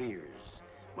and fears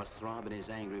must throb in his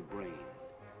angry brain,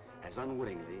 as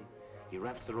unwittingly He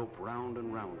wraps the rope round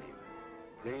and round him,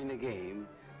 playing the game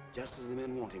just as the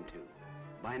men want him to,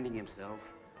 binding himself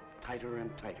tighter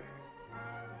and tighter.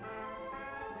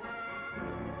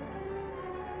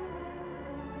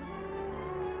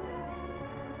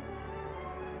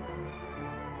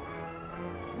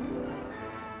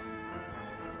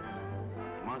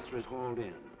 The monster is hauled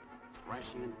in,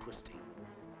 thrashing and twisting,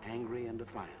 angry and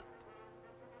defiant.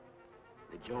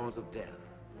 The jaws of death.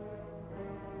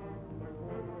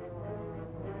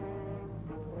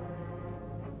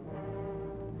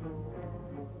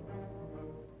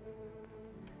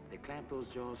 They clamp those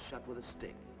jaws shut with a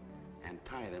stick and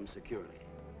tie them securely.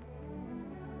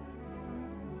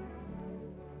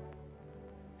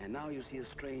 And now you see a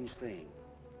strange thing.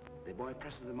 The boy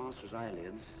presses the monster's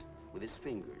eyelids with his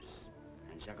fingers,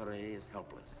 and Jacaré is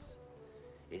helpless.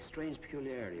 A strange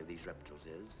peculiarity of these reptiles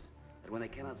is that when they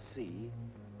cannot see,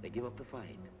 they give up the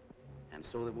fight. And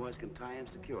so the boys can tie him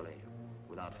securely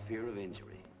without fear of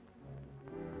injury.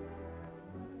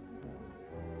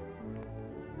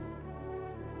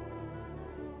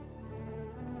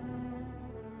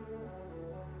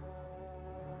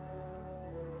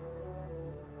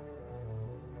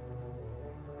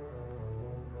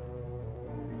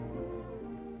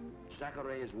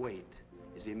 Jacaré's weight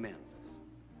is immense,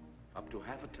 up to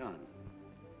half a ton,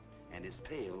 and his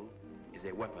tail is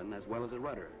a weapon as well as a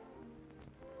rudder,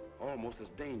 almost as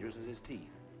dangerous as his teeth.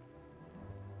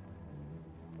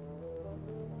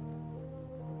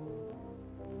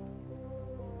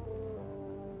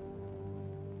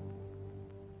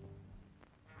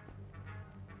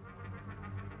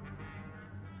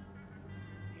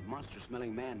 A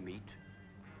monster-smelling man-meat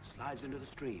slides into the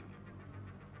stream.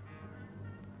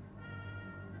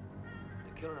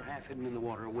 The killer, half hidden in the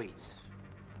water, waits.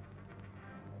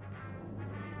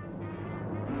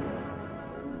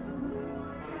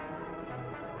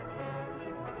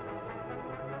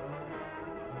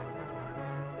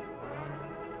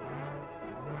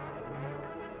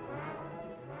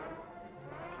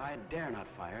 Clyde dare not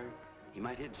fire. He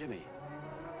might hit Jimmy.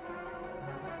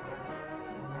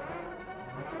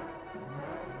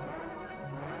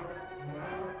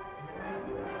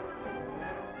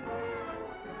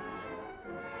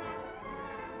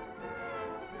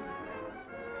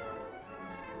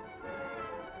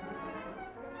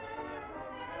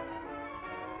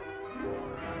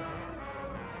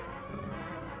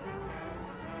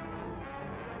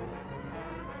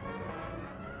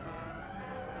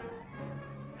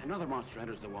 Another monster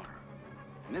enters the water,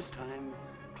 and this time,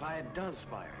 Clyde does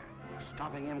fire,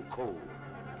 stopping him cold.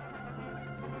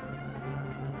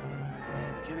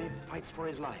 Jimmy fights for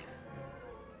his life.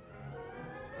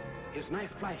 His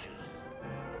knife flashes.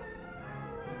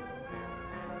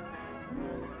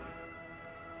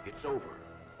 It's over.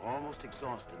 Almost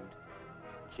exhausted,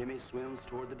 Jimmy swims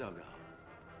toward the dugout,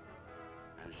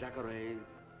 and Jacaré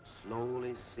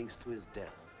slowly sinks to his death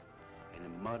in the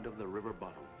mud of the river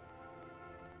bottom.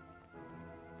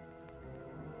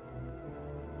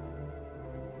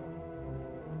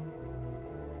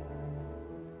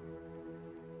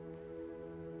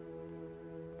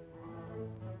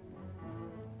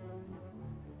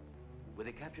 With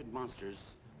the captured monsters,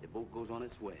 the boat goes on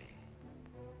its way.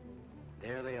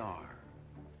 There they are,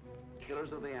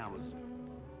 killers of the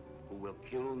Amazon, who will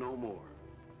kill no more.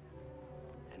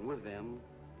 And with them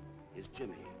is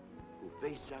Jimmy, who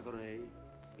faced Jacaré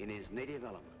in his native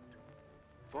element,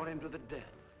 fought him to the death,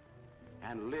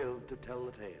 and lived to tell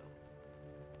the tale.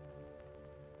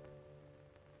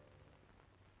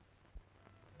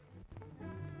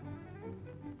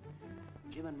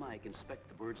 Jim and Mike inspect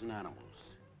the birds and animals,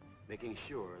 making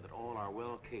sure that all are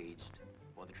well caged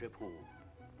for the trip home.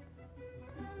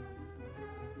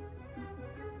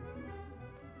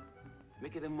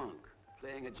 Mickey the monk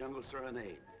playing a jungle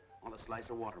serenade on a slice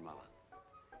of watermelon.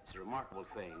 It's a remarkable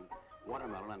thing.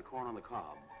 Watermelon and corn on the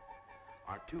cob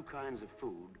are two kinds of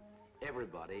food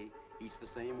everybody eats the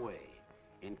same way,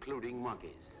 including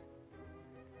monkeys.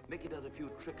 Mickey does a few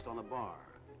tricks on the bar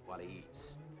while he eats,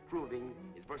 proving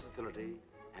his versatility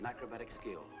and acrobatic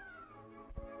skill.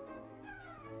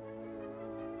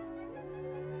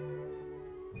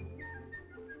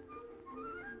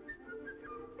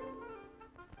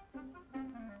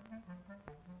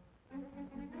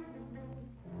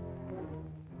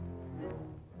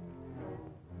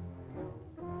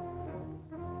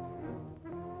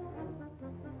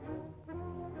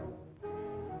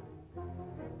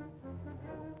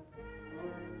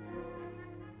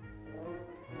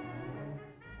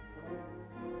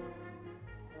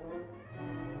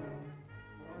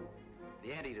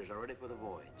 The anteaters are ready for the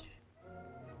voyage.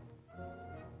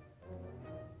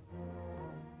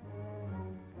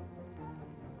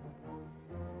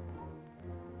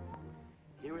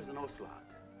 no slot.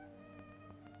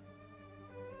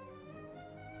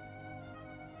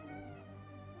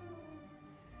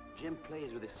 Jim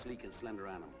plays with his sleek and slender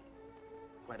animal,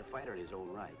 quite a fighter in his own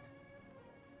right.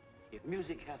 If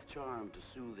music hath charm to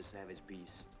soothe the savage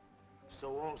beast,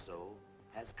 so also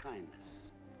has kindness.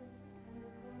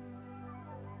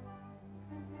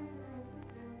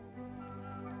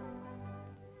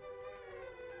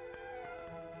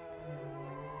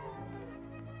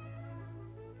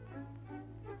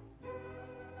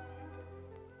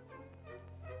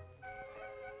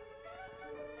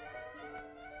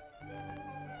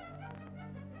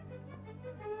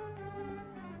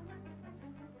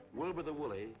 Wilbur the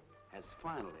Woolly has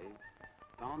finally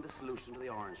found the solution to the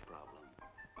orange problem.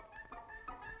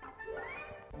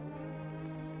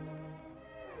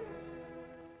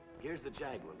 Here's the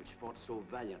jaguar which fought so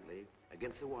valiantly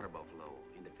against the water buffalo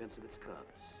in defense of its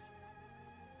cubs.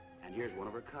 And here's one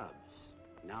of her cubs,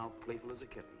 now playful as a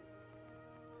kitten.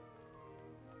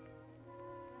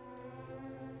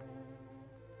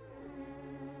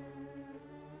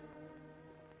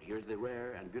 Here's the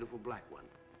rare and beautiful black one.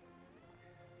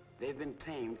 They've been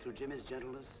tamed through Jimmy's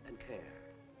gentleness and care.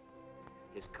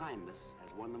 His kindness has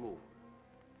won them over.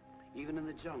 Even in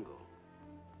the jungle,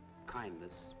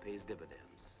 kindness pays dividends.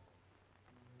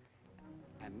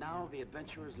 And now the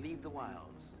adventurers leave the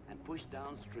wilds and push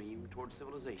downstream toward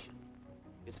civilization.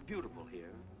 It's beautiful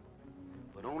here,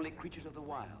 but only creatures of the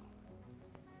wild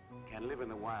can live in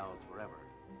the wilds forever.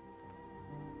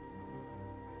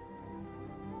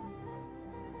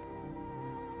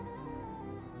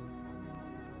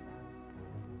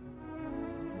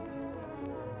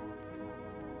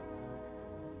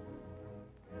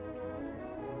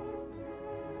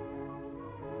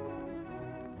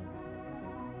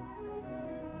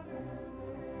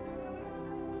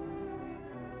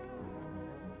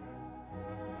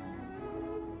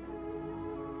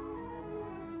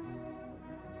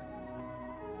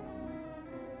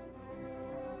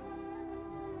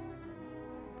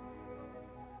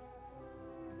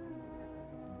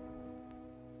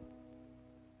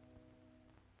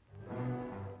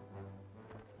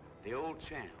 The old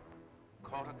champ,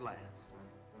 caught at last.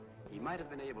 He might have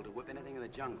been able to whip anything in the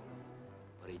jungle,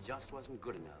 but he just wasn't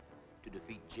good enough to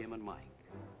defeat Jim and Mike.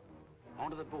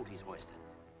 Onto the boat he's hoisted.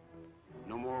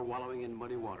 No more wallowing in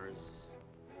muddy waters.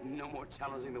 No more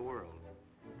challenging the world.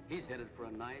 He's headed for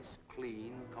a nice,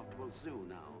 clean, comfortable zoo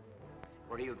now,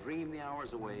 where he'll dream the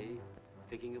hours away,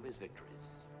 thinking of his victories.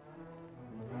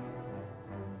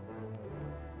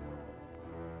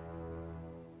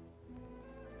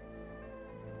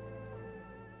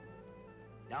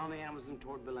 Down the Amazon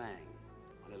toward Belang,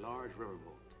 on a large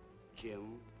riverboat,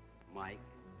 Jim, Mike,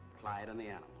 Clyde, and the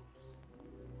animals.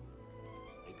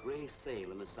 A gray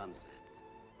sail in the sunset.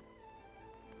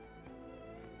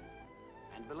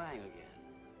 And Belang again,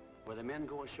 where the men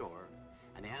go ashore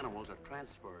and the animals are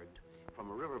transferred from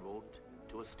a riverboat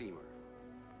to a steamer.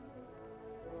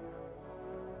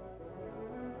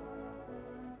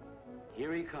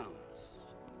 Here he comes,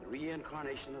 the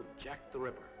reincarnation of Jack the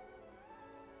Ripper.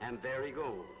 And there he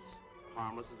goes,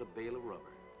 harmless as a bale of rubber.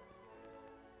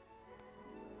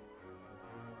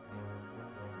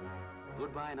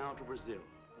 Goodbye now to Brazil,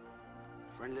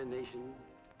 friendly nation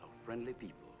of friendly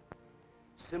people,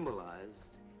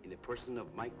 symbolized in the person of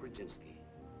Mike Roginsky.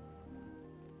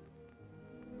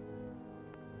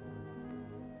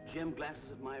 Jim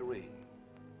glances at my ring.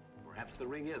 Perhaps the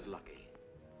ring is lucky.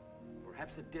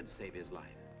 Perhaps it did save his life.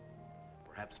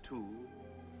 Perhaps, too,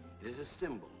 it is a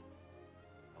symbol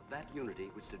of that unity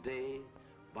which today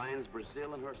binds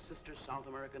Brazil and her sister South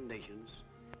American nations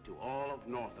to all of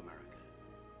North America.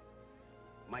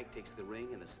 Mike takes the ring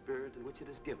in the spirit in which it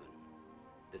is given,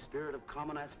 the spirit of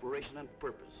common aspiration and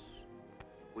purpose,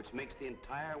 which makes the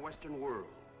entire Western world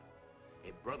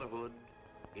a brotherhood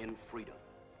in freedom.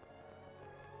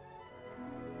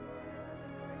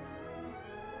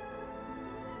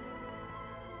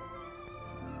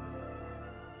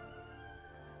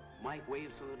 Mike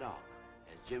waves to the dock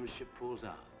as Jim's ship pulls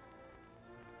out.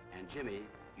 And Jimmy,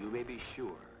 you may be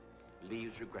sure,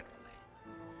 leaves regretfully.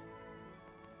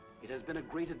 It has been a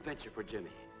great adventure for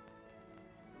Jimmy,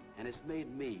 and it's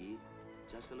made me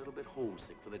just a little bit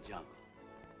homesick for the jungle.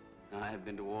 I have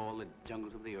been to all the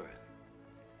jungles of the earth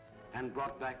and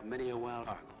brought back many a wild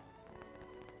cargo,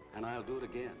 and I'll do it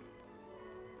again.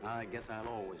 I guess I'll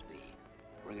always be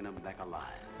bringing them back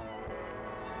alive.